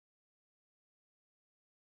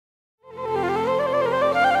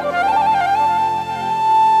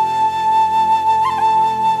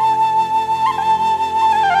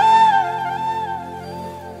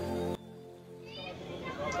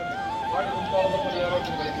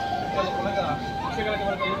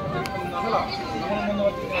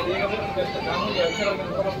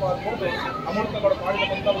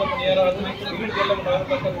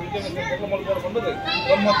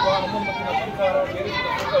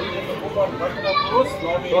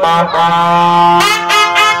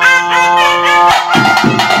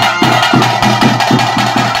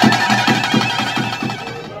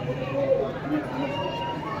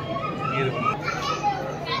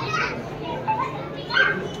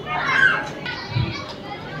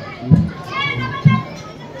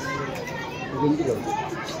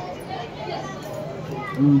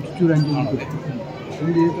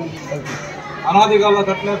ಅನಾದಿಕಾಲದ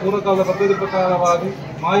ಕಟ್ಲೆ ಪೂರ್ವಕಾಲದ ಪದ್ಧತಿ ಪ್ರಕಾರವಾಗಿ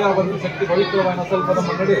ಮಾಯಾವಂತ ಶಕ್ತಿ ಪವಿತ್ರವಾದ ಅಸಲ್ಪದ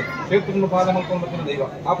ಮನ್ನಡೆ ಕ್ಷೇತ್ರವನ್ನು ಪಾಲ ಮಾಡ್ಕೊಂಡು ಬರ್ತಿನ ದೈವ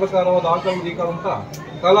ಆ ಪ್ರಕಾರವಾದ ಆಕಳು ದೀಕಾಲ ಅಂತ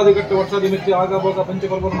ಕಾಲಾದಿ ಕಟ್ಟು ವರ್ಷಾದಿ ಮಿಚ್ಚಿ ಆಗಬೋದ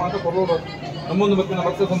ಪಂಚಪರ್ವನ ಮಾತ ಕೊರೋಡು ನಮ್ಮೊಂದು ಬತ್ತಿನ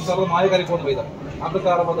ಭಕ್ತ ಸಂಸಾರದ ಮಾಯಗಾರಿಕೊಂಡು ಬೈದ ಆ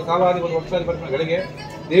ಪ್ರಕಾರವಾದ ಕಾಲಾದಿ ಒಂದು ವರ್ಷಾದಿ ಬರ್ತಿನ ಗಳಿಗೆ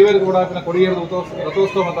ದೇವರಿಗೆ ಕೂಡ ಕೊಡಿಯರು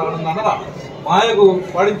ರಥೋತ್ಸವ ಅಂತ ಆನಂದ ಮಾಯಗೂ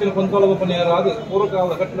ಪಾಡಿಂಚಿನ ಕೊಂತೋಲದ ಪನಿಯರಾದ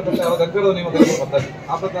ಪೂರ್ವಕಾಲದ ಕಟ್ಟಡ ಪ್ರಕಾರ ಗಗ್ಗರದ ನಿಯಮ ಬರ್ತಾರೆ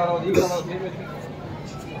ಆ ಪ್ರಕಾರವಾದ ಈಗ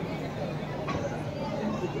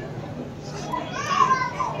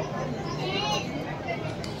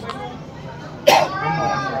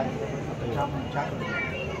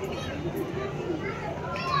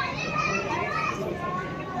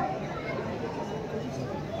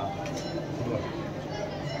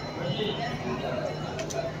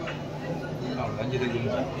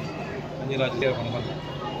ದೇವ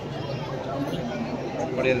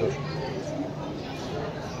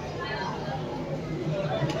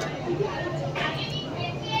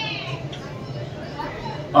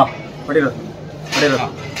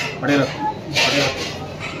ಪಡೆಯಲು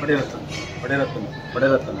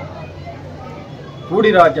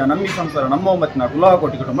ಕೂಡಿರಾಜ ನಮ್ಮಿ ಸಂಸಾರ ನಮ್ಮ ಮತ್ತಿನ ಕುಲಾಹ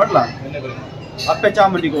ಕೊಟ್ಟಿ ಕೊಟ್ಟು ಮಾಡ್ಲ ಅಪ್ಪೆ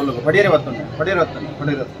ಚಾಮುಂಡಿಗೆ ಹೋಗಲು ಪಡೆಯರೆ ಪಡೆಯರತ್ತಾನೆ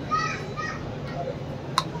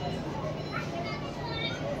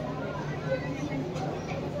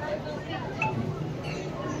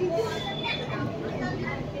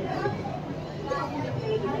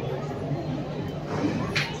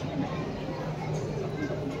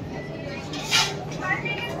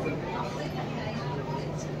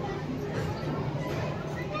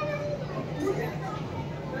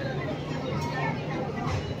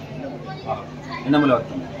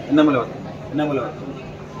ಎನ್ನಮೂಲ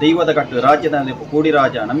ದೈವದ ಕಟ್ಟು ರಾಜ್ಯದ ಕೂಡಿ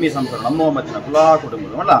ರಾಜ ನಮ್ಮಿ ಸಂಸಾರ ನಮ್ಮ ಮತ್ತಿನ ಕುಲಾ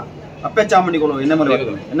ಕುಟುಂಬ ಅಲ್ಲ ಅಪ್ಪೆ ಚಾಮುಂಡಿಗಳು ಎನ್ನಮೂಲ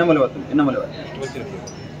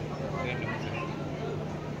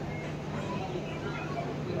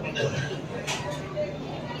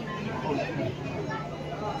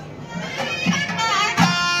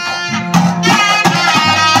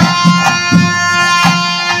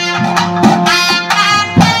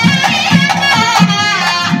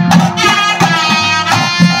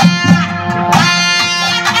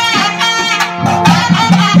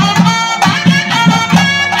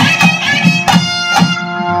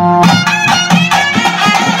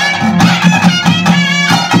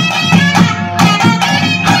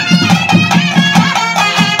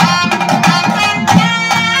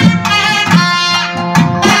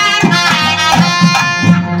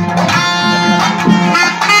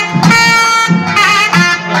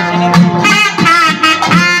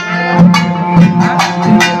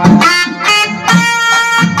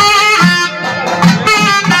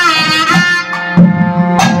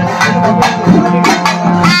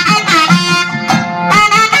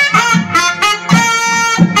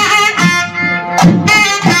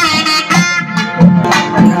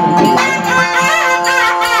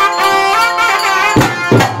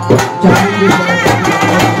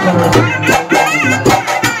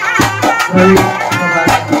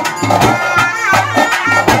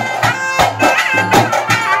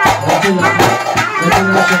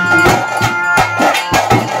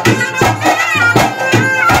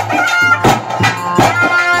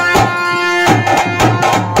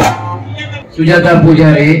ಸುಜಾತಾ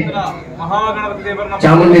ಪೂಜಾರಿ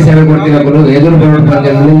ಚಾಮುಂಡಿ ಸೇವೆ ಕೊಡ್ತಿರಬಹುದು ಎದುರು ಬರೋಡು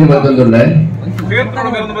ಪಂದ್ಯದಲ್ಲಿ ಬಂದೊಂದುಲ್ಲ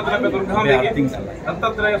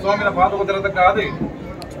ದತ್ತಾತ್ರೇಯ ಸ್ವಾಮಿನ ಪಾದೋದರದಕ್ಕಾದಿ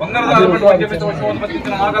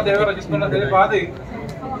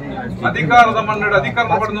ಅಧಿಕಾರದ ಮನ್ನಡ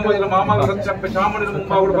ಅಧಿಕಾರದ ಪಡೆದ ಮಾಮಲ ಸತ್ಯಪ್ಪ ಚಾಮುಂಡಿ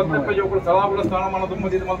ಮುಂಬಾವುಡು ಭಕ್ತಪ್ಪ ಯೋಗಳು ಕಲಾಬುಲ ಸ್ಥಾನಮಾನ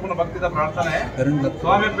ತುಂಬದಿದ ಮಲ್ಪನ ಭಕ್ತಿದ ಪ್ರಾರ್ಥನೆ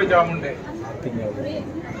ಸ್ವಾಮಿಪ್ಪ ಚಾಮುಂಡೆ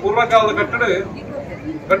ಪೂರ್ವಕಾಲದ ಕಟ್ಟಡ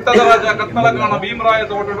ಕಟ್ಟದ ರಾಜ ಕತ್ತಲಗಾಣ ಭೀಮರಾಯ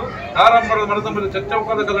ತೋಟಡು ಆರಂಭದ ಮನತಂಬದ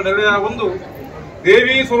ಚಚ್ಚೌಕದ ಕದ ನೆಲೆಯ ಒಂದು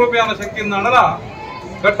ದೇವಿ ಸ್ವರೂಪಿಯಾನ ಶಕ್ತಿಯಿಂದ ಅಣಲ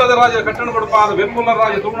ಕಟ್ಟದ ರಾಜ ಕಟ್ಟಣ ಬಡಪಾದ ವೆಂಪುಲ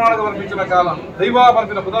ರಾಜ ತುಳುನಾಡದ ವರ್ಮಿಂಚಿನ ಕಾಲ ದೈವಾ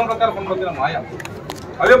ಬರ್ಪಿನ ಪುದಾನ ಪ್ರಕಾರ ಕೊಂಡೊಂದಿನ ಮಾಯ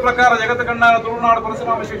ಅವೇ ಪ್ರಕಾರ ಜಗತ್ತ ಕಣ್ಣಾನ ತುಳುನಾಡು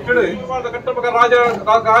ಪರಶುರಾಮ ಶಿಕ್ಷಡು ಕಟ್ಟಬೇಕ ರಾಜ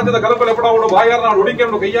ರಾಜ್ಯದ ಕಲಪಲೆ ಪಡವಡು ಬಾಯಾರ ನಾಡು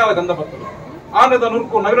ಹುಡಿಕೆಂಡು ಕೈಯಾಲ ಗಂಧ ಬರ್ತರು ಆನೆದ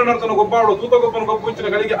ನುರ್ಕು ನವಿಲ ನರ್ತನ ಗೊಬ್ಬಾವಳು ತೂತ ಗೊಬ್ಬನ ಗೊಬ್ಬುಂಚಿನ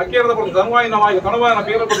ಗಳಿಗೆ ಅಕೇರದ ಕೊಡು ಧನುವಾಯಿನ ಮಾಯಿಗೆ ತಣವಾಯನ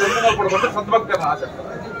ಪೇರ ಕೊಟ್ಟು ಸದ್ಭಕ್ತರನ್ನ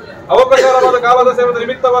ಆಚರಿಸ್ತಾರೆ. ಅವಕಾಶವಾದ ಕಾಲದ ಸೇವದ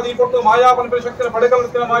ನಿಮಿತ್ತವಾದ ಈ ಕೊಟ್ಟು ಮಾಯಾಪನ ಶಕ್ತಿನ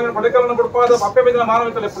ಪಡೆಕಲಿನ ಮಾಯಿನ ಪಡೆಕಲನ್ನು ಬಿಡ್ಪಾದ ಅಪ್ಪೆ ಬೇದಿನ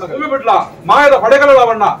ಮಾನವಿತ ಲೆಪ್ಪನ ಬಿಡ್ಲ ಮಾಯದ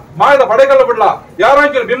ಪಡೆಕಲವಣ್ಣ ಮಾಯದ ಪಡೆಕಲ್ಲ ಬಿಡ್ಲ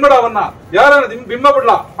ಯಾರಾಂಕಿನ ಬಿಂಬಡವನ್ನ ಯಾರ ಬಿಂಬ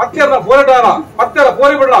ಬಿಡ್ಲ ಪತ್ಯರ ಪೋರಟಾರ ಪತ್ಯರ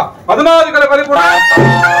ಪೋರಿ ಬಿಡ್ಲ 14 ಕಲೆ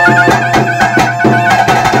ಪರಿಪೂರ್ಣ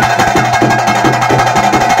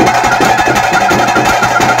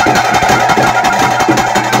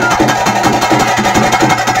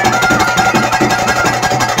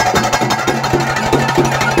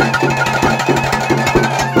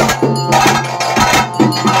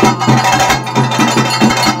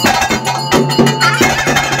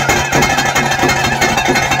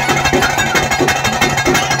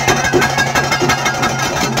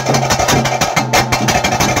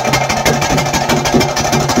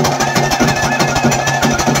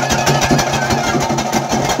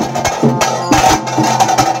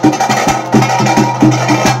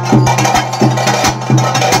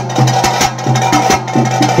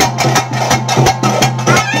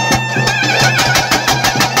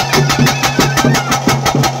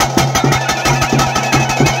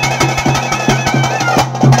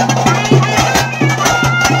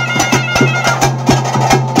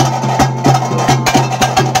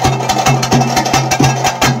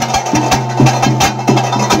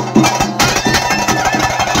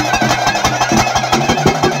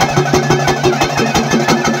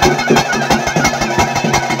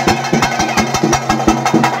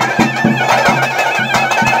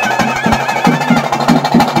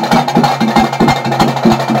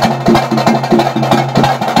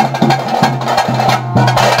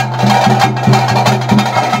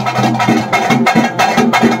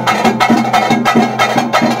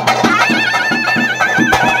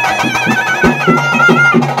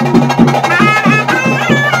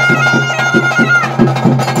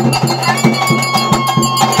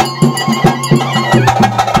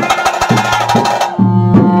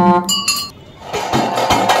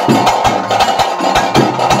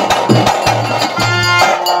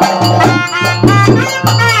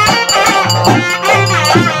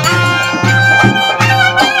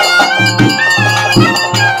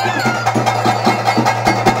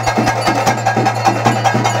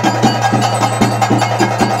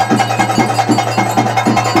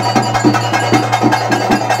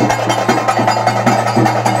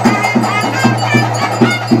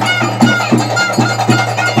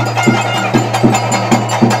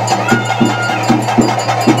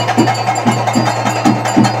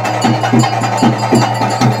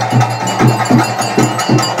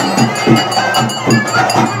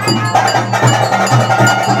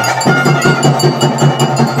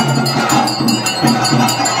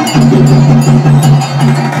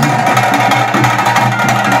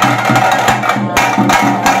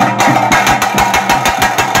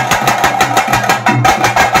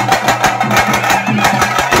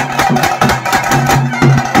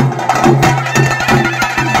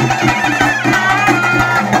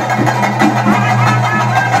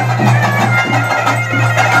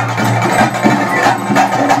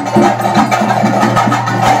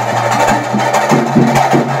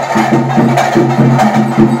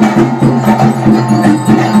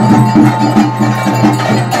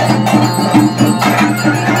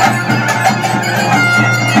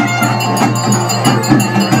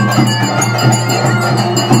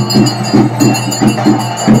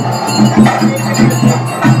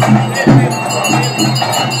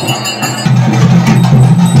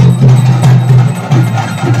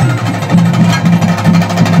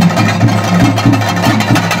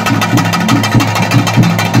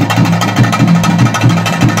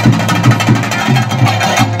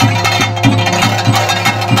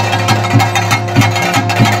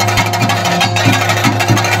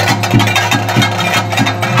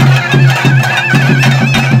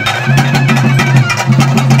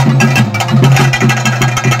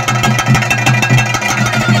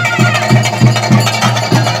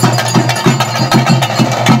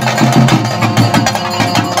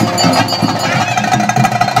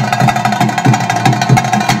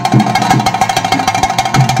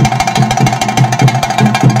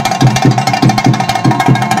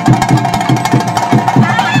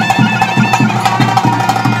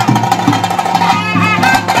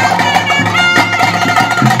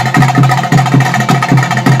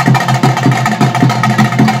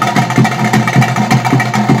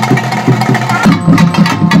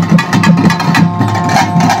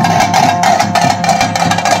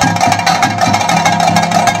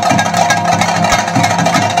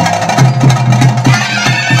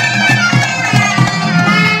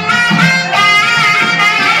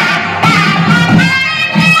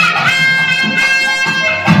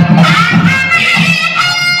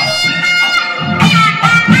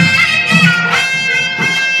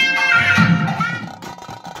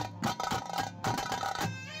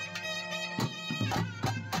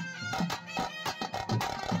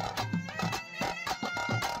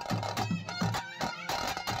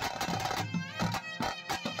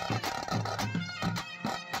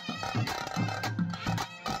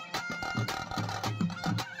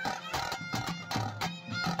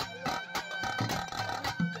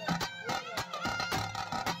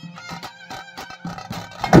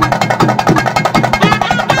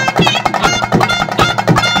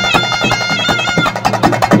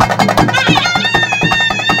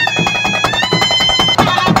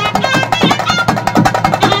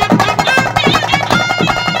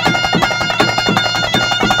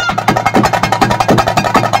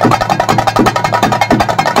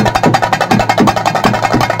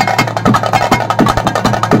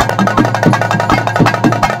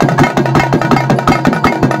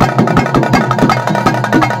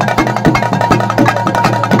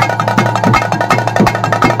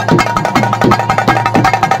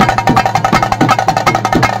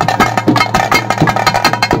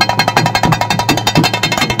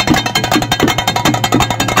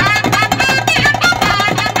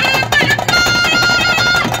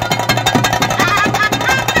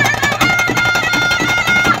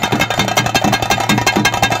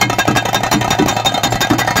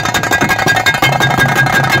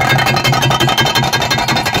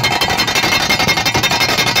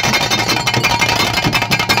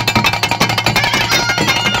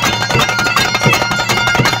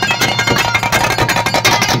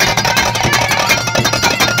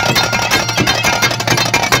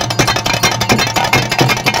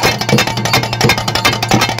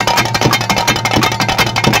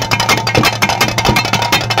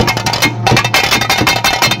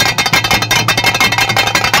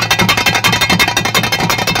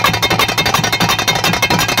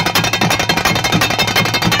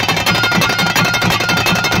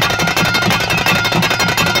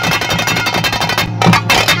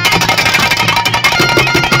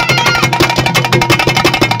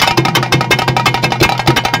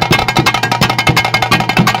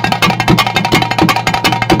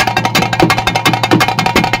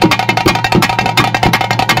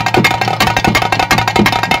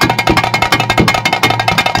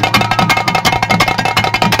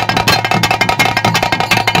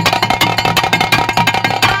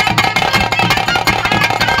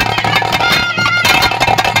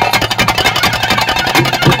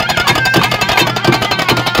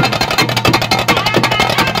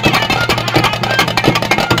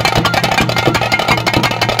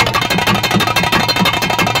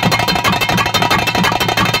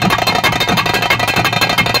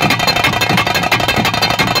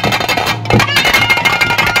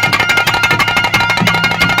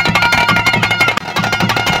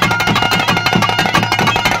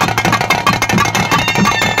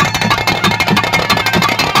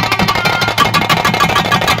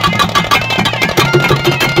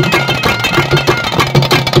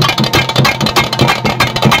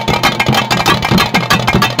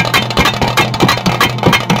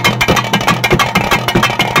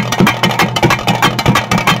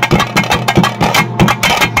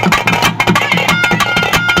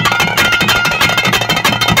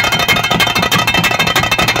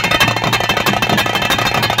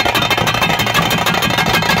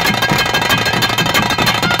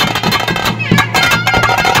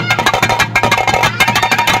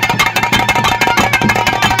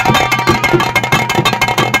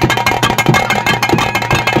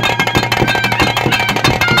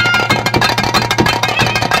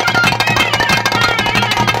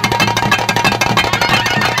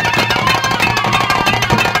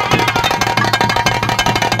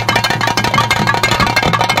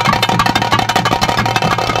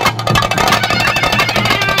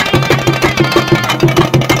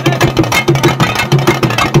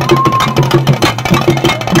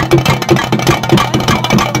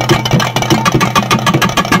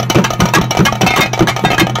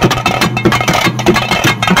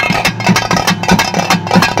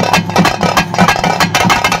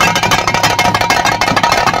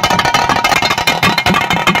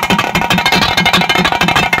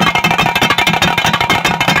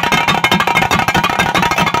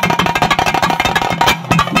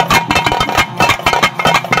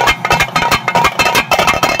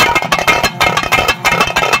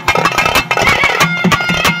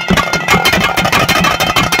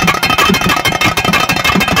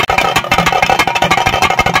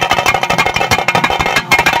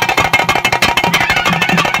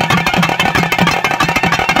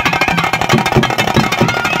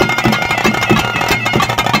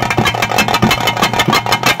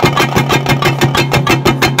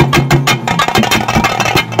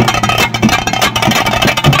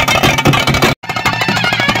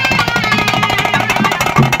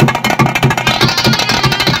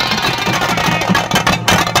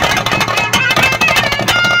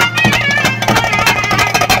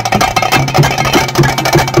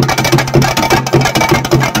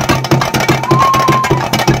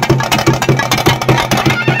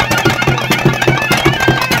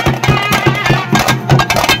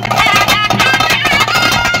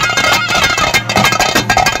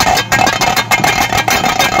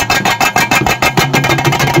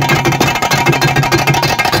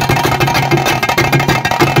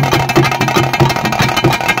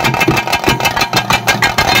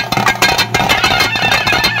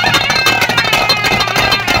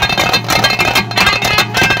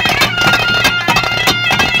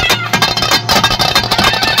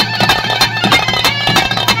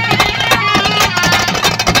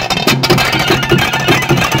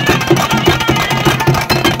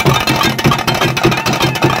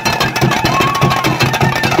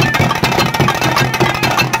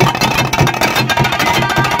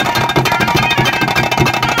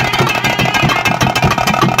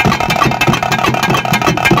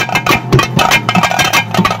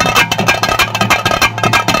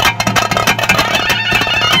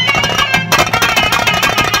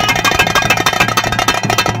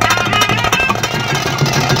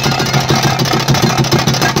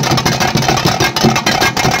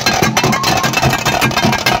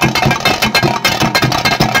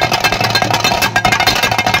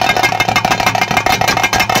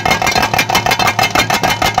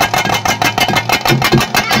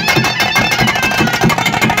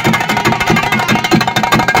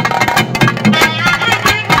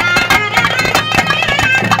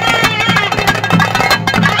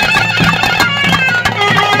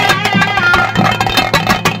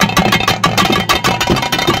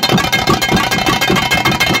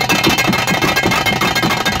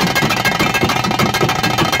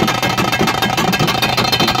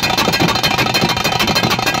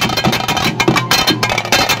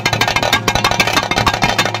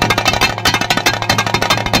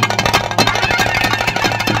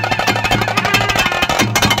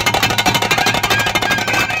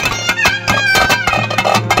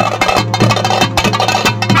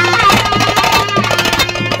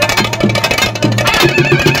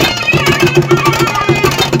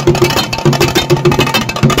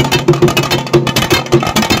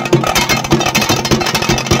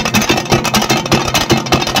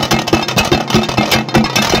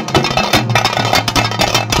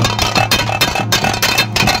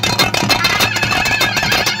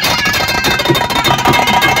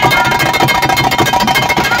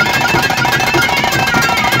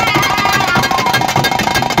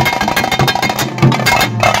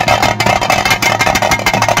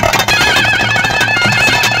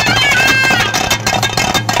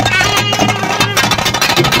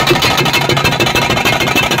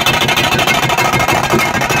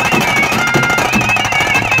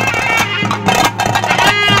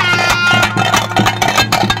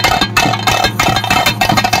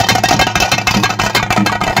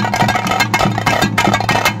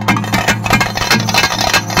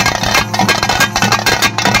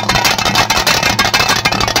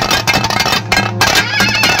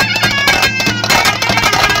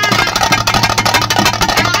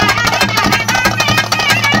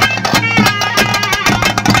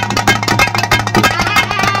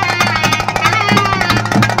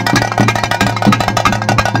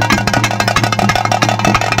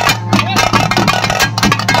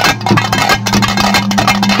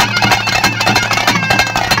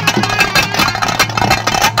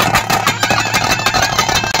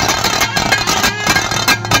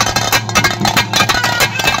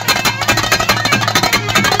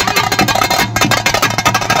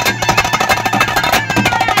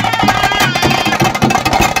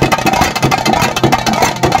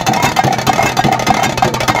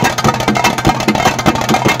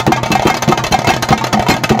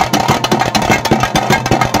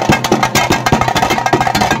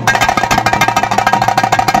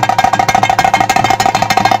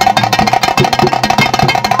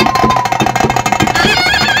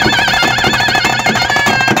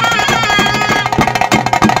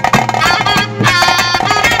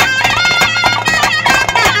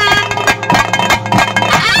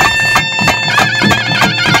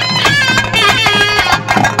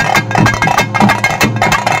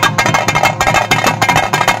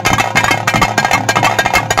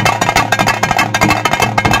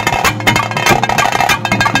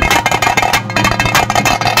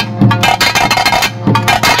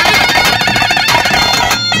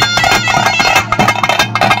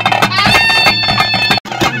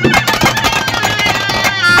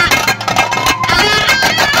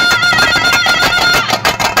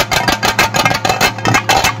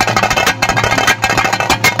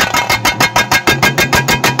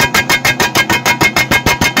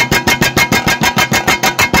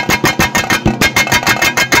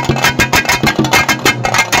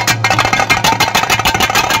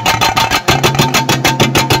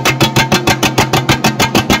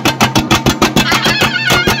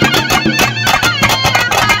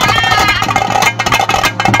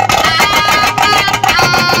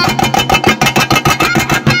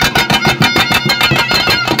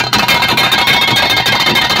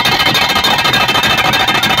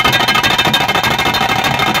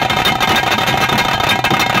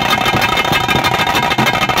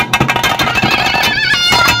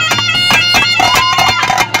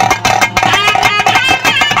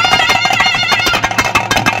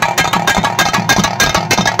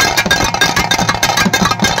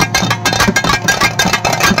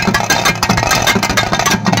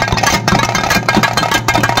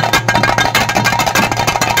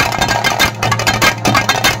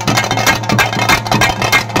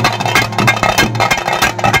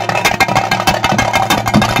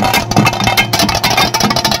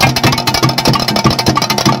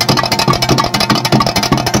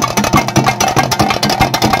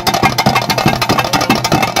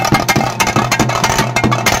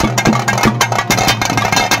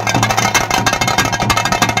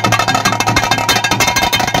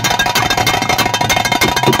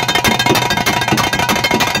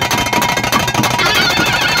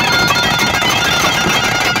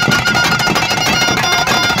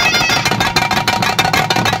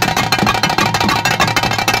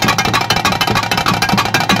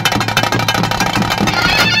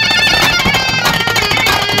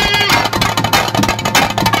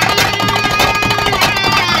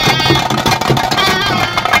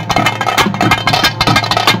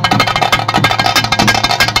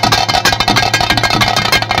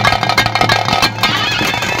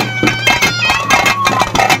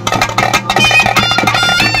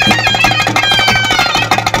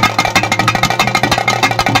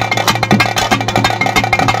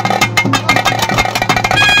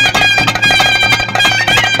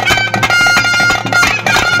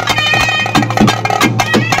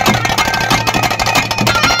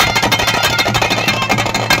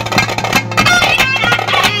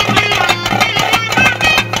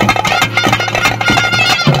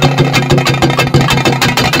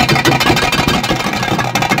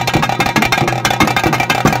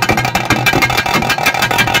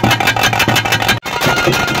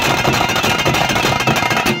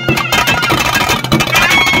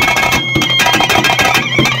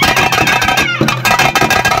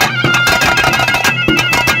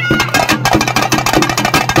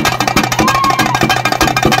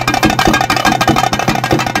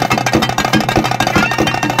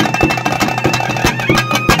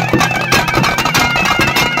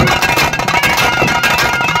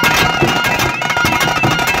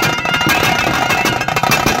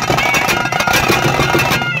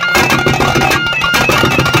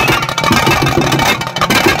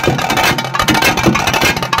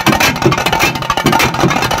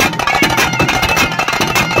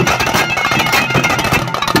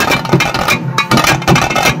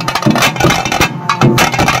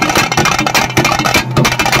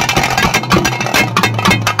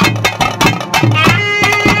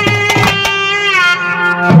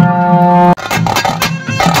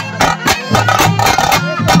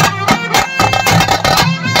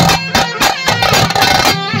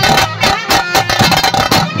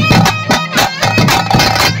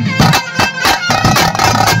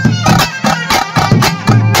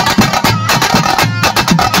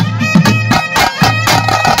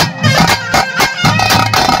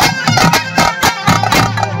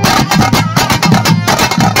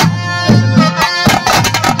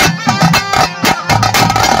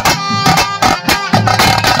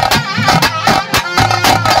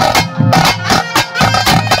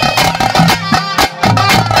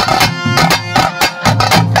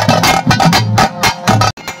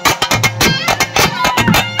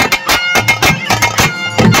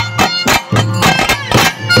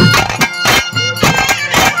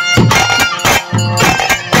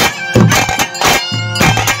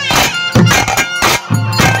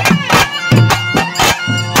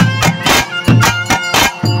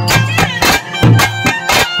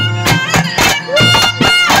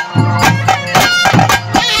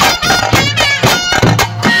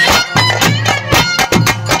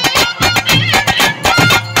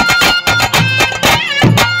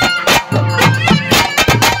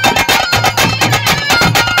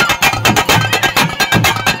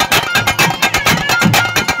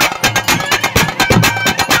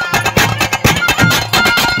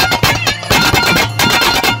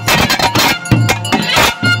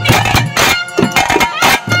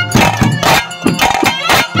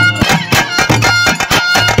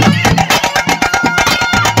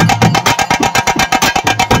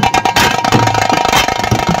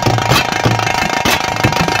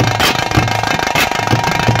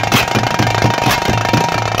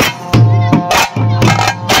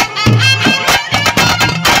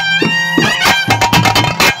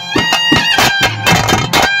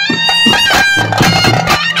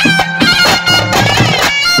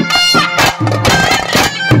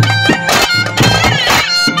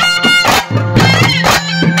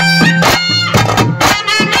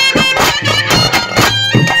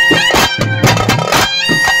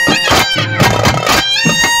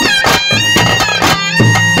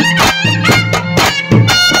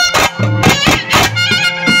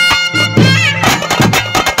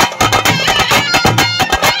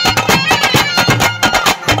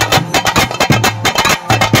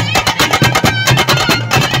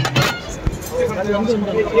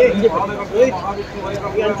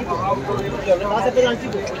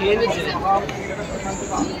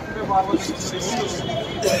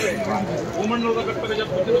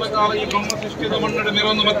ಈ ಬ್ರಹ್ಮ ಸೃಷ್ಟಿದ ಮನ್ನಡೆ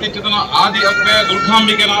ಮೆರವೊಂದು ಮತ್ತಿಚ್ಚಿತನ ಆದಿ ಅಪ್ಪೆ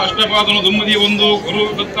ದುರ್ಗಾಂಬಿಕೆನ ಅಷ್ಟಪಾದನು ದುಮ್ಮದಿಯ ಒಂದು ಗುರು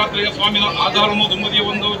ದತ್ತಾತ್ರೇಯ ಸ್ವಾಮಿನ ಆಧಾರನು ದುಮ್ಮದಿಯ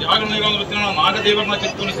ಒಂದು ಜಾಗರಣ ನಾಗದೇವರನ್ನ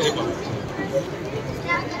ಚಿತ್ತನು ಸೇಪ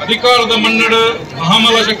ಅಧಿಕಾರದ ಮನ್ನಡು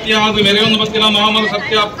ಮಹಾಮಲ ಶಕ್ತಿಯಾದ ಮೆರೆಯೊಂದು ಬತ್ತಿನ ಮಹಾಮಲ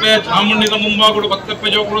ಸತ್ಯ ಅಪ್ಪೆ ಚಾಮುಂಡಿನ ಮುಂಬಾಗುಡು ಭಕ್ತಪ್ಪೆ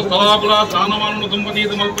ಜೋಗುಡು ಸ್ಥಳಾಗುಳ ಸ್ನಾನಮಾನನು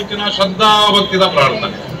ದುಮ್ಮದಿಯದು ಮಲ್ಪಿಚ್ಚಿನ ಶ್ರದ್ಧಾ ಭಕ್ತಿದ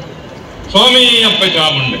ಪ್ರಾರ್ಥನೆ ಸ್ವಾಮಿ ಅಪ್ಪೆ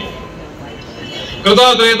ಚಾಮುಂಡಿ ಕೃತ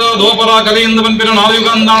ದ್ವೇತ ದೋಪರ ಕಲೆಯಿಂದ ಬಂಪಿನ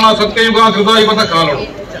ನಾಯುಗಾಂಧಾಣ ಸತ್ಯಯುಗ ಕೃತ ಯುಗದ ಕಾಲಡು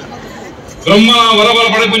ಬ್ರಹ್ಮ ವರವರ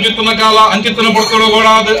ಪಡೆಪುಂಚಿತ್ತನ ಕಾಲ ಅಂಚಿತ್ತನ ಪಡ್ತಳು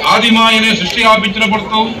ಗೋಡಾದ ಆದಿಮಾಯನೆ ಸೃಷ್ಟಿ ಆಪಿಂಚಿನ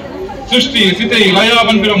ಪಡ್ತವು ಸೃಷ್ಟಿ ಸ್ಥಿತಿ ಲಯ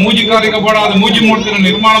ಬಂಪಿನ ಮೂಜಿ ಕಾರ್ಯಕ ಬೋಡಾದ ಮೂಜಿ ಮೂರ್ತಿನ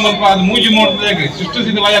ನಿರ್ಮಾಣ ಮಲ್ಪ ಆದ ಮೂಜಿ ಮೂರ್ತಿಯಾಗಿ ಸೃಷ್ಟಿ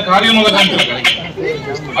ಸ್ಥಿತಿ ಲಯ ಕಾರ್ಯನೋದ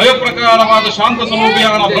ಅಯಪ್ರಕಾರವಾದ ಶಾಂತ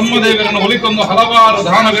ಸ್ವರೂಪಿಯಾದ ಬ್ರಹ್ಮದೇವರನ್ನು ಒಲಿತೊಂದು ಹಲವಾರು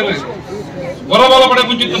ದಾನವೇರು ಹೊರಬಲ ಪಡೆ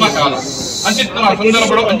ಮುಂಚಿತ್ತನ ಕಾಲ ಅಂಚಿತ್ತನ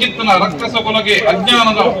ಸಂದರ್ಭ ಅಂಚಿತ್ತನ ರಕ್ತಸ ಕೊಲಗೆ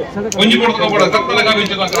ಅಜ್ಞಾನದ ಹೊಂಜಿಕೊಡ್ತೋಡ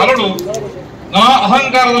ಕತ್ತಲಗಾವಿಂಚಿನ ಕಾಲಡು ನಾ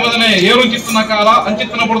ಅಹಂಕಾರದ ಮದನೆ ಏರು ಚಿತ್ತನ ಕಾಲ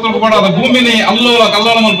ಅಂಚಿತ್ತನ ಪಡ್ತೋಡಾದ ಭೂಮಿನೇ ಅಲ್ಲೋಲ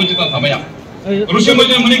ಕಲ್ಲೋಲ ಮಲ್ಪುಚಿತ ಸಮಯ ಋಷಿ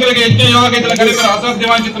ಮುನಿಗಳಿಗೆ ಯಜ್ಞ ಯಾಗದ ಕಲಿತರ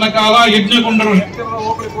ಅಸಾಧ್ಯವಾಗಿತ್ತನ ಕಾಲ ಯಜ್ಞಗೊಂಡರು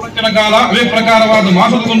ಕಾಲ ಅವೇ ಪ್ರಕಾರವಾದ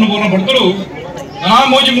ಮಾಸದ ಕೊಂಡು ಪೂರ್ಣ ಪಡ್ತರು ನಾ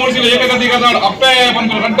ಮೋಜಿ ಮೂಡಿಸಿದ ಏಕಗತಿಗಾದ ಅಪ್ಪೆ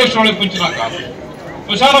ಬಂದು ರಂಟೇಶ್ವಳಿ ಪುಂಚಿನ ಕಾಲ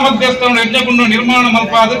ತುಷಾರ ಮಧ್ಯಸ್ಥನ ಯಜ್ಞಗೊಂಡು ನಿರ್ಮಾಣ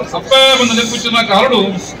ಮಲ್ಪಾದ ಅಪ್ಪೆ ಬಂದು ನಿರ್ಪುಚ್ಚಿನ ಕಾಲಡು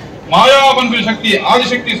ಮಾಯಾ ಬಂದು ಶಕ್ತಿ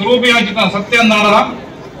ಆದಿಶಕ್ತಿ ಸ್ವರೂಪಿಯಾಚಿತ ಸತ್ಯ ನಾಡದ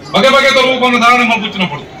ಬಗೆ ಬಗೆದ ರೂಪವನ್ನು ಧಾರಣೆ ಮಲ್ಪುಚ್ಚಿನ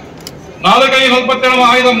ಪಡು ನಾಲ್ಕೈ 47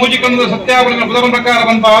 ಆಯುಧ ಮೂಜಿಕಂದ ಸತ್ಯಾವರಣ ಪುದರ ಪ್ರಕಾರ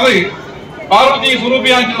ಬಂತಾದ ಪಾರ್ವತಿ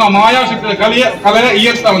ಸ್ವರೂಪಿಯಾಚಿತ ಮಾಯಾಶಕ್ತಿಯ ಕಲೆಯ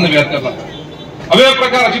ಇಯತ್ತ ಒಂದು ವ್ಯತ್ಯಾಸ ಅವೇ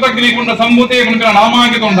ಪ್ರಕಾರ ಚಿತಗ್ನಿ ಕೊಂಡ ಸಂಭೂತಿ ಮುನ್ಪಿನ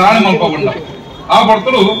ನಾಮಾಂಕಿತ ಧಾರಣೆ ಮಲ್ಪಗೊಂಡ ಆ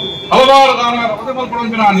ಪಡ್ತರು ಹಲವಾರು ದಾನ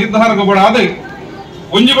ಮಲ್ಪಡಂಪಿನ ನಿರ್ಧಾರಗೊಬ್ಬಡಾದ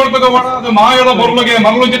ಒಂಜಿ ಪಡ್ತಗೊಬ್ಬಡಾದ ಮಾಯದ ಬರುಳಿಗೆ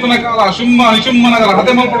ಮರಳು ಚಿತನ ಕಾಲ ಶುಂಭ ನಿಶುಂಭನಗರ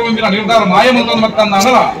ಹತೆ ಮಲ್ಪಡುವಂಪಿನ ನಿರ್ಧಾರ ಮಾಯ ಮಲ್ತೊಂದು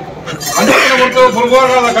ಮತ್ತಂದರ ಅಂಚಿನ ಹೊರತು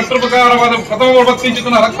ಪೂರ್ವಾಗಾದ ಕಟ್ಟರ ಪ್ರಕಾರವಾದ ಪ್ರಥಮ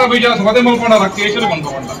ಭಕ್ತಿಚಿತನ ರಕ್ತ ಬೀಜ ಹೊದೆ ಮಲ್ಕೊಂಡ ರಕ್ತೇಶ್ವರ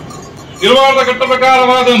ಬಂದುಕೊಂಡ ಇರುವಾದ ಕಟ್ಟ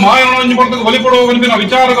ಪ್ರಕಾರವಾದ ಮಾಯನೊಂಜಿ ಪಡ್ತದ ಬಲಿಪಡುವ ಬಂಪಿನ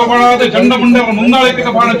ವಿಚಾರಗೊಬ್ಬಡಾದ ಚಂಡ ಮುಂಡವರ ಮುಂದಾಳಿತಿಕ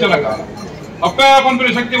ಬಾಣಚ್ಚಲ ಕಾಲ ಅಪ್ಪೆ ಪಂಪಿನ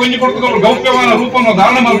ಶಕ್ತಿ ಒಂಜಿ ಪಡ್ತದವರು ಗೌಪ್ಯವಾದ ರೂಪವನ್ನು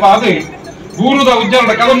ಧಾರಣೆ ಮಲ್ಪಾದ ಗೂರುದ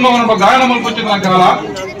ಉಜ್ಜಾರದ ಕದಂಬವನ್ನು ಗಾಯನ ಮಲ್ಪಚ್ಚಿತನ ಕಾಲ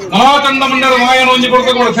ನಲಾಚಂದ ಮಂಡಲ ಮಾಯನ ಒಂಜಿ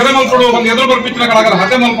ಪಡ್ತಗಳು ಸೆರೆ ಮಲ್ಪಡುವ ಒಂದು ಎದುರು ಬರ್ಪಿಚ್ಚಿನ ಕಾಲ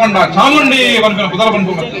ಹತೆ ಮಲ್ಕೊಂಡ ಚಾಮುಂಡಿ ಬಂಪಿನ ಪುದರ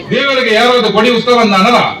ಬಂಪು ದೇವರಿಗೆ ಯಾರಾದ ಕೊಡಿ ಉತ್ಸವನ್ನ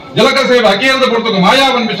ಅನಲ ಜಲಕ ಸೇವೆ ಅಕೇರದ ಪಡ್ತದ ಮಾಯಾ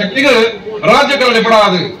ಬಂಪಿ ಶಕ್ತಿಗೆ ರಾಜ್ಯ ಕರಡಿ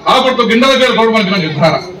ಪಡಾದು ಆ ಪಡ್ತು ಗಿಂಡದ ಬೇರೆ ಕೊಡು ಬಂಪಿನ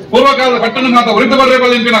ನಿರ್ಧಾರ ಪೂರ್ವಕಾಲದ ಕಟ್ಟಣ ಮಾತ ಉರಿತ ಬರ್ರೆ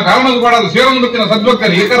ಬಲಿಂಪಿನ ಕಾರಣದ ಪಾಡಾದ ಸೇರೊಂದುತ್ತಿನ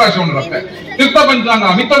ಸದ್ಭಕ್ತರು ಏಕರಾಶಿ ಉಂಡರಪ್ಪೆ ತೀರ್ಥ ಪಂಚಾಂಗ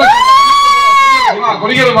ಮಿತ್ತದ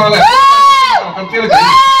ಕೊರಿಗೆರ ಬಾಲ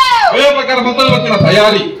ಅವೇ ಪ್ರಕಾರ ಮೊದಲ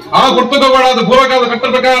ತಯಾರಿ ಆ ಗುರ್ತುಗೊಬ್ಬಡಾದ ಪೂರ್ವಕಾಲದ ಕಟ್ಟ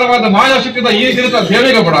ಪ್ರಕಾರವಾದ ಮಾಯಾಶಕ್ತಿದ ಈ ದಿನದ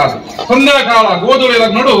ಸೇವೆಗೆ ಪಡಾದು ಸಂಧ್ಯಾ ಕಾಲ ಗೋಧುಳಿ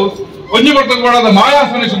ನಡು ಒಂಜಿ ಗುರ್ತುಗೊಬ್ಬಡಾದ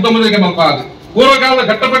ಮಾಯಾಸನೆ ಶುದ್ಧ ಮುದಿಗೆ ಮಲ್ಪಾದು ಪೂರ್ವಕಾಲದ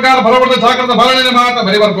ಕಟ್ಟ ಪ್ರಕಾರ ಫಲಪಡೆದ ಸಾಕರದ ಫಲನಿನ ಮಾತ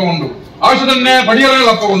ಬರಿವರ್ಪಗೊಂಡು ಆಶುಧನ್ನೇ ಪಡಿಯರೇ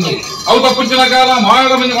ಲಪ್ಪಗೊಂಡು ಅವು ತಪ್ಪುಂಚಿನ ಕಾಲ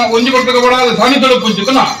ಮಾಯದ ಒಂಜಿ ಗುರ್ತುಗೊಬ್ಬಡಾದ ಸಾನಿತಳು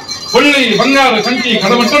ಪುಂಚಿತನ ಒಳ್ಳಿ ಬಂಗಾರ ಕಂಚಿ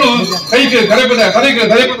ಕಡಮಟ್ಟನು ಕೈಗೆ ಕರೆಪದೆ ಕರೆಗೆ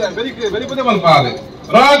ಬೆರಿಪದೆ ಮಲ್ಪಾದೆ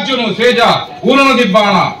ರಾಜ್ಯನು ಸೇಜ ಊರನ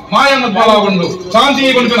ದಿಬ್ಬಾಣ ಮಾಯನ ಬಾಲಗೊಂಡು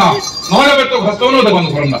ಶಾಂತಿ ಬಂಪಿನ ನೋಡಬೆಟ್ಟು ಹಸ್ತವನ್ನು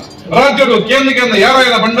ಬಂದುಕೊಂಡ ರಾಜ್ಯರು ಕೇಂದ್ರ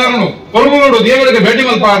ಯಾರಾಯನ ಭಂಡಾರನು ಕೊರಗುಲೋಡು ದೇವರಿಗೆ ಭೇಟಿ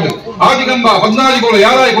ಮಲ್ಪಾದು ಆದಿಗಂಬ ಪದ್ನಾಲಿಗಳು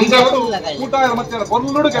ಯಾರಾಯ ಕುಂತವರು ಕೂಟಾಯ ಮತ್ತೆ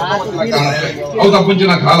ಕೊರಗುಲೋಡು ಹೌದ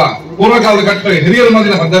ಪುಂಚಿನ ಕಾಲ ಪೂರ್ವಕಾಲದ ಕಟ್ಟೆ ಹಿರಿಯರ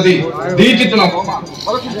ಮದಿನ ಪದ್ಧತಿ ದೀಚಿತ್ತಿನ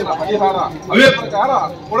ಪರಿಹಾರ ಅವೇ ಪ್ರಕಾರ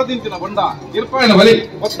ಕೊಡದಿಂತಿನ ಬಂಡ ಇರ್ಪಾಯಿನ ಬಲಿ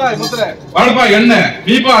ಒತ್ತಾಯ ಮುದ್ರೆ ಬಡಪ ಎಣ್ಣೆ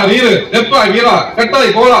ದೀಪ ನೀರು ತೆಪ್ಪ ವೀರ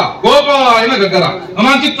ಕಟ್ಟಾಯಿ ಕೋಲ ಗೋಪಾಯನ ಗದ್ದರ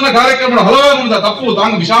ನಮಾಂಚಿತ್ತಿನ ಕಾರ್ಯಕ್ರಮಗಳು ಹಲವಾರು ತಪ್ಪು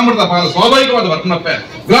ತಾಂಗ ವಿಷಾಮೃತ ಪಾಲು ಸ್ವಾಭಾವಿಕವಾದ ವರ್ಣಪ್ಪೆ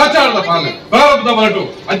ಗ್ರಾಚಾರದ ಪಾಲು ಪ್ರಾರಬ್ಧ ಹೊರಟು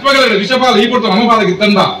ಅಚ್ಪಗಲ ವಿಷಪಾಲ ಈ ಕೊಟ್ಟು ನಮ್ಮ ಪಾಲಕ್ಕೆ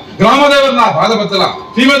ತಂದ ಗ್ರಾಮದೇವರನ್ನ ಪಾದ ಬತ್ತಲ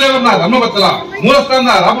ಸೀಮದೇವರನ್ನ ಧರ್ಮ ಬತ್ತಲ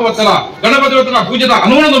ಮೂಲಸ್ಥಾನ ರಾಮ ಬತ್ತಲ ಗಣಪತಿ ಬತ್ತಲ ಪೂಜದ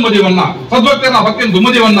ಅನುವಣ ದುಮ್ಮದಿವನ್ನ ಸದ್ಭಕ್ತನ ಭಕ್ತಿನ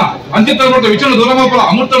ದುಮ್ಮದಿವನ್ನ ಅಂಚಿತ್ತ ವಿಷ್ಣು ದುರಮಫಲ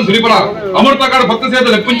ಅಮೃತನ ಸುರಿಫಲ ಅಮೃತ ಕಾಡು ಭಕ್ತ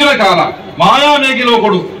ಸೇತಲೆ ಪುಂಚಿನ ಕಾಲ ಮಾಯಾ ಮೇಗಿಲೋ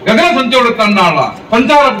ಕೊಡು ಗಗನ ಸಂಚೋಡು ತನ್ನಾಳ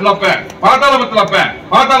ಸಂಚಾರ ಬಿಡ್ಲಪ್ಪೆ ಪಾತಾಳ ಬತ್ತಲಪ್ಪೆ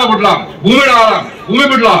ಪಾತಾಳ ಬಿಡ್ಲ ಭೂಮಿ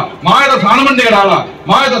ಬಿಡ್ಲ ಮಾಯದ ಸಾನಮಂಡಿ ಇಡಾಳ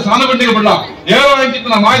ಮಾಯದ ಸಾನಮಂಡಿಗೆ ಬಿಡ್ಲ ಏರೋ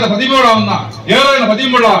ಅಂಚಿತ್ತನ ಮಾಯದ ಪದಿಬೋಡವನ್ನ ಏರೋನ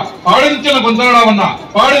ಪದಿಬಿಡ್ಲ ಪಾಡಿಂಚಿನ ಗೊಂದಾಳವನ್ನ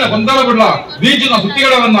ಪಾಡಿನ ಗೊಂದಾಳ ಬಿಡ್ಲ ಬೀಚಿನ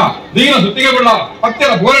ಸುತ್ತಿಗೆಡವನ್ನ ದೀನ ಸುತ್ತಿಗೆ ಬಿಡ್ಲ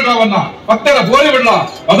ಪತ್ತೆರ ಬೋರೆಟವನ್ನ ಪತ್ತೆರ ಬೋರಿ ಬಿಡ್ಲ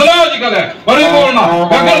ಬದಲಾದಿ ಕಲೆ ಪರಿಪೂರ್ಣ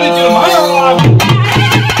ಗಗನದಿಂಚಿನ ಮಾಯ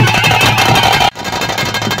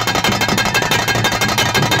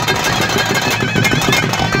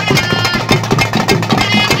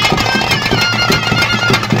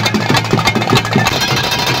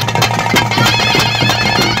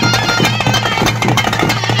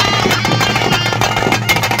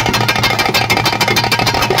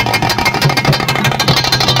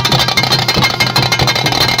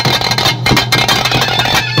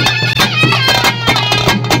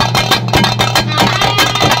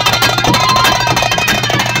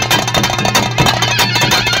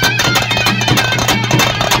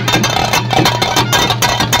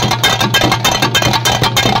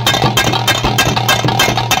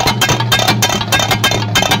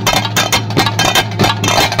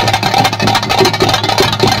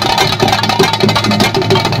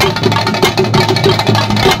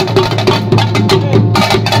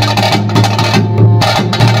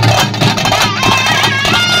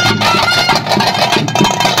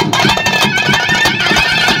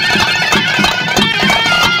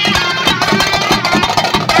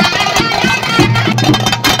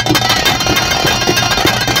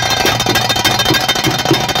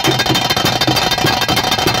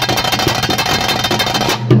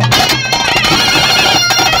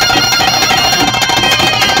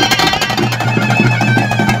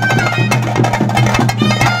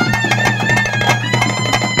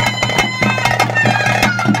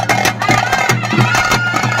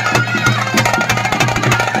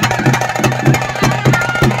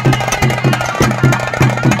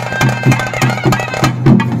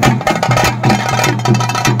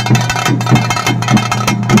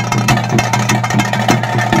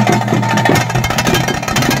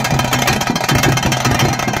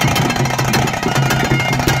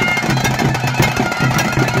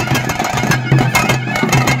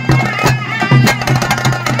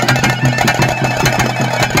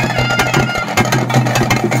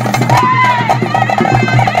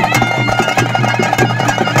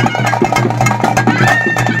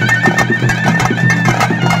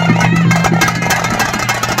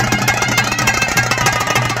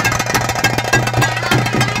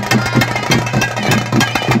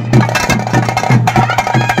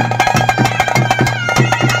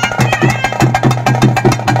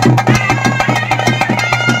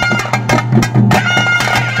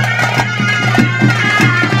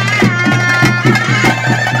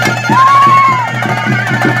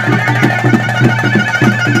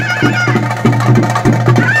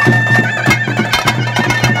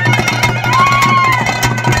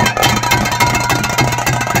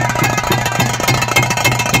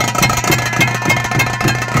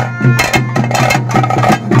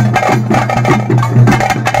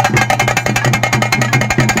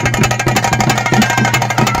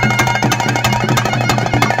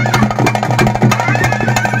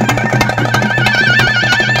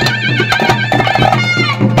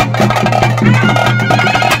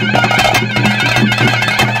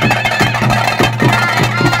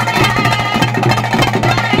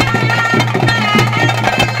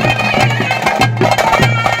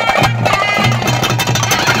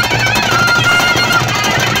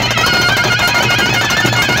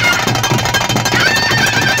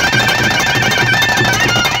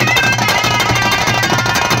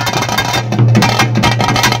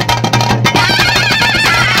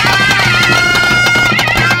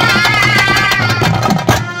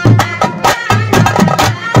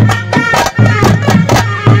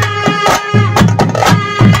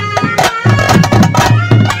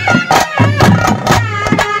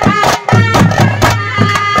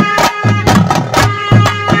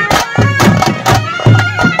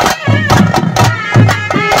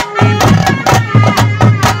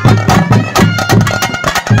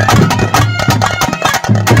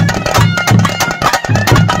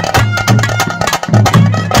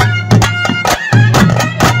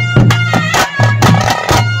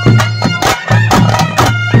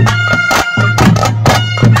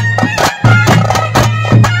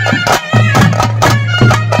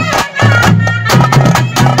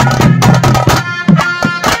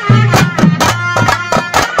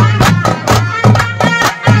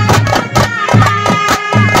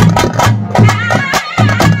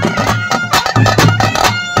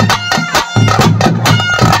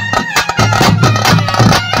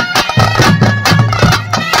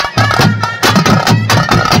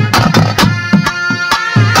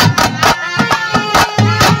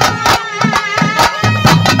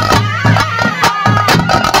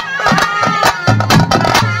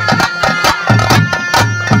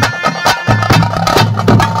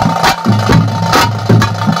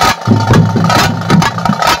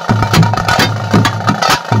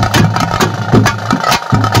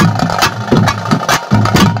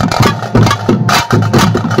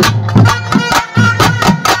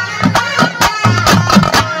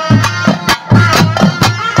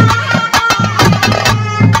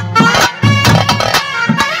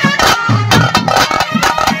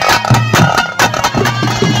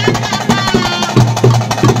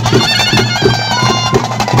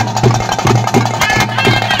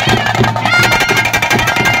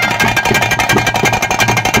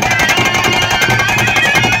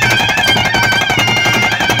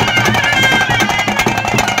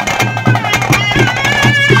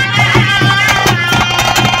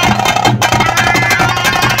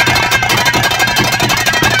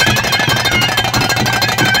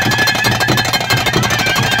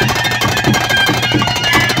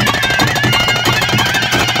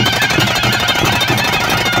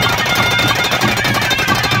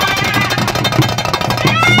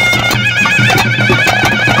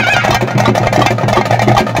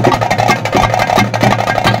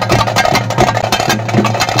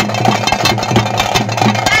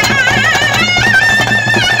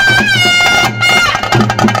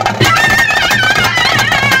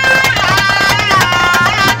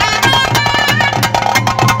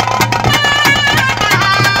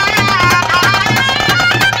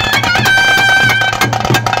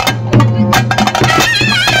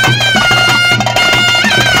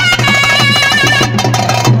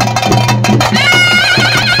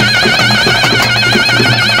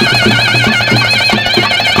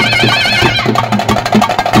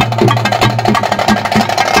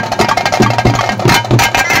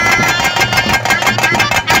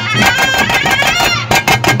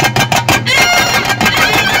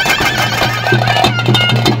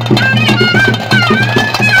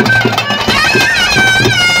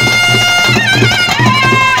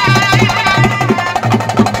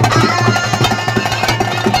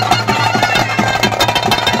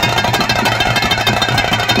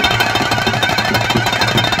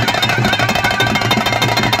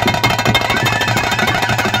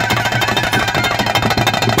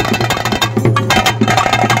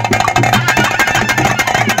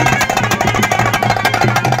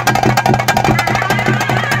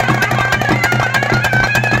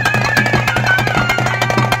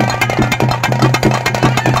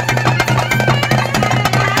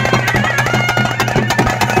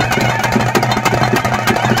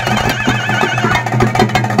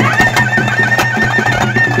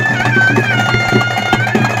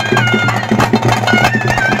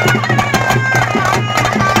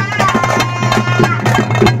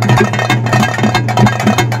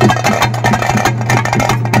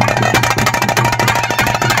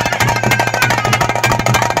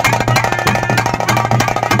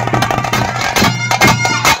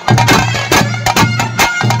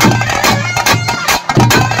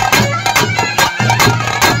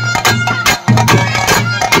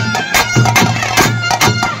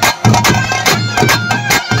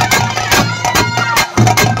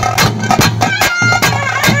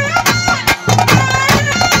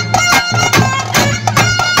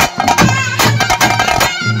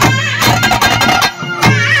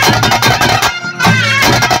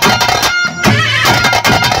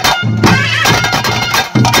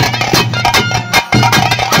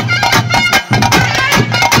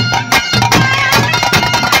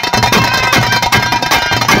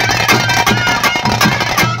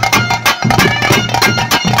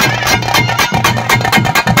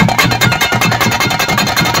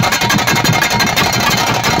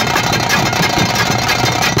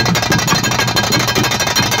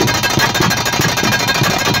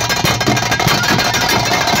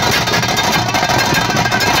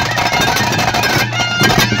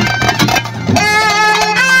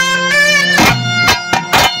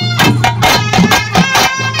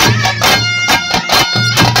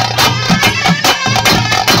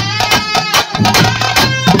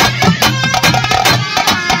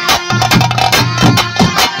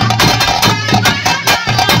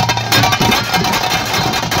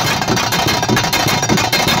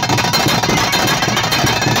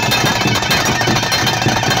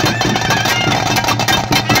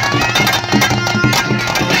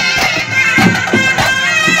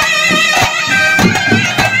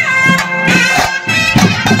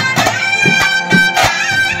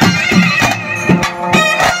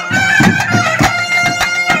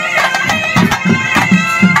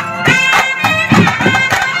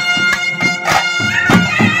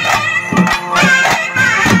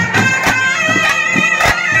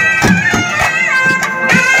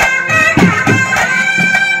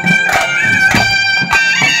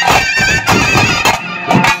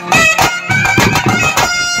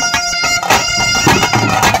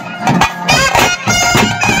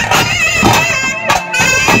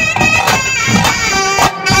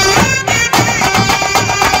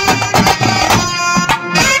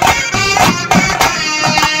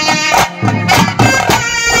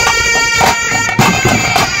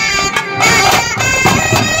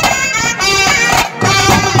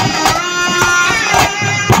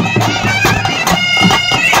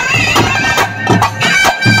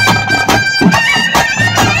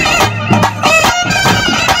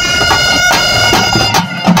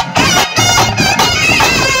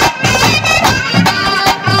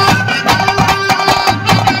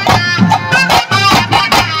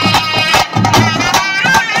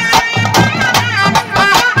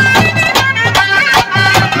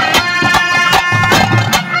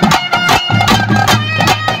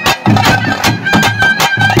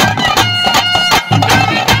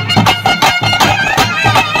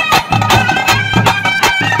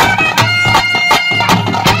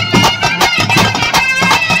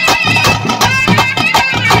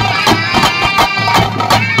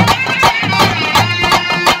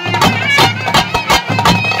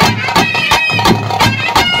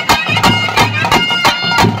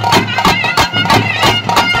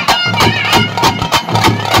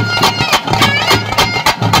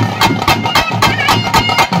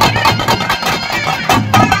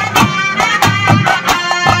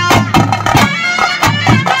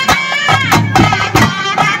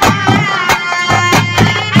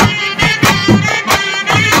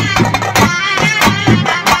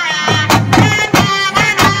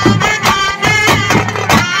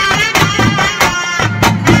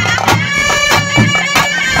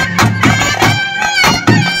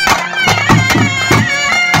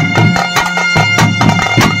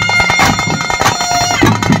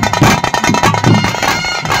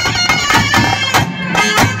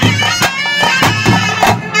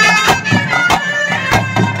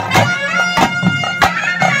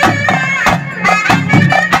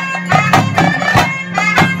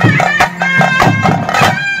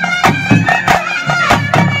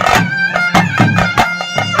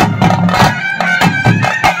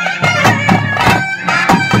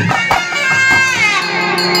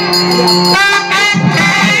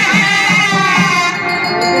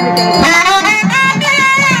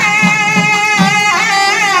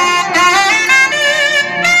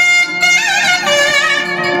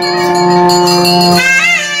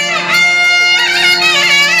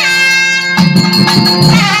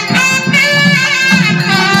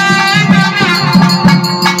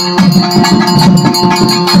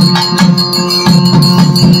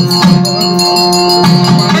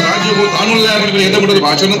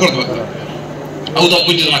ಭಾಷಣ ಕೊಡ್ಬೇಕು ಹೌದಾ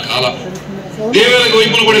ಪೂಜೆ ಕಾಲ ದೇವರಿಗೆ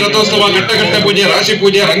ವೈಪುಲ ಕೊಡಿ ರಥೋತ್ಸವ ಘಟ್ಟ ಪೂಜೆ ರಾಶಿ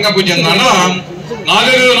ಪೂಜೆ ರಂಗ ಪೂಜೆ ಅಂದಾನ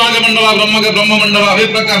ನಾಗರಿಕ ರಾಜಮಂಡಲ ಬ್ರಹ್ಮಮಂಡಲ ಅದೇ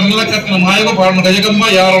ಪ್ರಕಾರ ನಿಲ್ಲಕತ್ತಿನ ಮಾಯಗ ಪಾಡನ ಗಜಗಮ್ಮ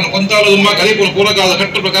ಯಾರನ್ನು ಕೊಂತಾಳುದುಂಬ ಕಲಿಪುರ ಪೂರ್ವಕಾಲದ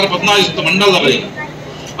ಕಟ್ಟು ಪ್ರಕಾರ 14 ಮಂಡಲದ ಬಳಿ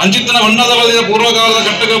ಅಂಚಿತ್ತಿನ ಮಂಡಲದ ಬಳಿಯ ಪೂರ್ವಕಾಲದ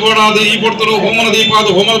ಕಟ್ಟಗ ಬೋಡಾದ ಈ ಪೊಡ್ತರು ಹೋಮನ ದೀಪಾದ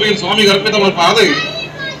ಹೋಮದ ಬಗ್ಗೆ ಸ್ವಾಮಿಗೆ ಅರ್ಪಿತ ಪಾದ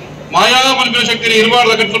ಮಾಯಾ ಪರಮೇಶ್ವರ ಶಕ್ತಿ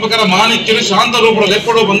ಇರಬಾರ್ದ ಕಟ್ಟಡ ಪ್ರಕಾರ ಮಾಣಿಕ್ಯರು ಶಾಂತ ರೂಪದ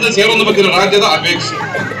ಲೆಪ್ಪಡು ಬಂದ ಸೇರೊಂದು ಬಗ್ಗೆ ರಾಜ್ಯದ ಅಪೇಕ್ಷೆ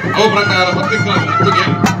ಅವು ಪ್ರಕಾರ